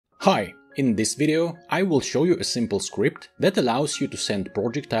Hi, in this video I will show you a simple script that allows you to send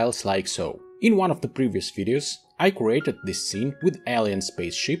projectiles like so. In one of the previous videos I created this scene with alien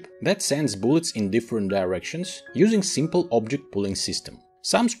spaceship that sends bullets in different directions using simple object pulling system.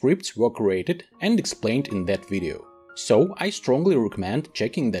 Some scripts were created and explained in that video. So I strongly recommend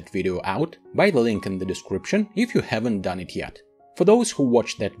checking that video out by the link in the description if you haven't done it yet. For those who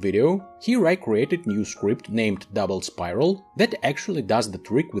watched that video, here I created new script named Double Spiral that actually does the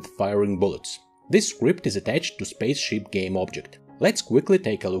trick with firing bullets. This script is attached to spaceship game object. Let's quickly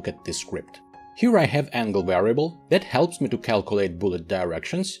take a look at this script. Here I have angle variable that helps me to calculate bullet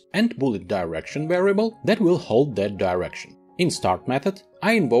directions and bullet direction variable that will hold that direction. In start method,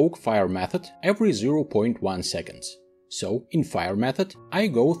 I invoke fire method every 0.1 seconds. So, in fire method, I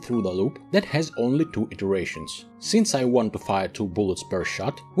go through the loop that has only 2 iterations, since I want to fire 2 bullets per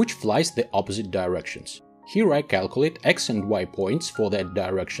shot, which flies the opposite directions. Here I calculate x and y points for that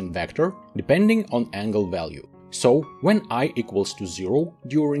direction vector, depending on angle value. So, when I equals to 0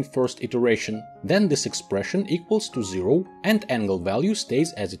 during first iteration, then this expression equals to 0 and angle value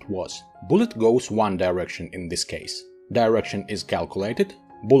stays as it was. Bullet goes one direction in this case. Direction is calculated,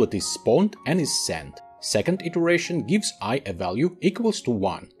 bullet is spawned and is sent. Second iteration gives I a value equals to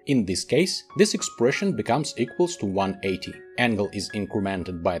 1. In this case, this expression becomes equals to 180. Angle is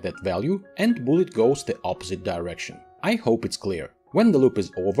incremented by that value and bullet goes the opposite direction. I hope it's clear. When the loop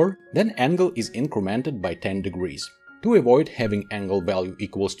is over, then angle is incremented by 10 degrees. To avoid having angle value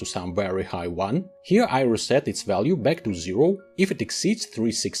equals to some very high one, here I reset its value back to 0 if it exceeds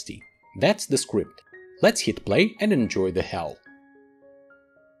 360. That's the script. Let's hit play and enjoy the hell.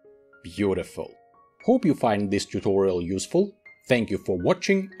 Beautiful. Hope you find this tutorial useful. Thank you for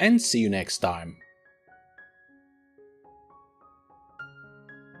watching and see you next time.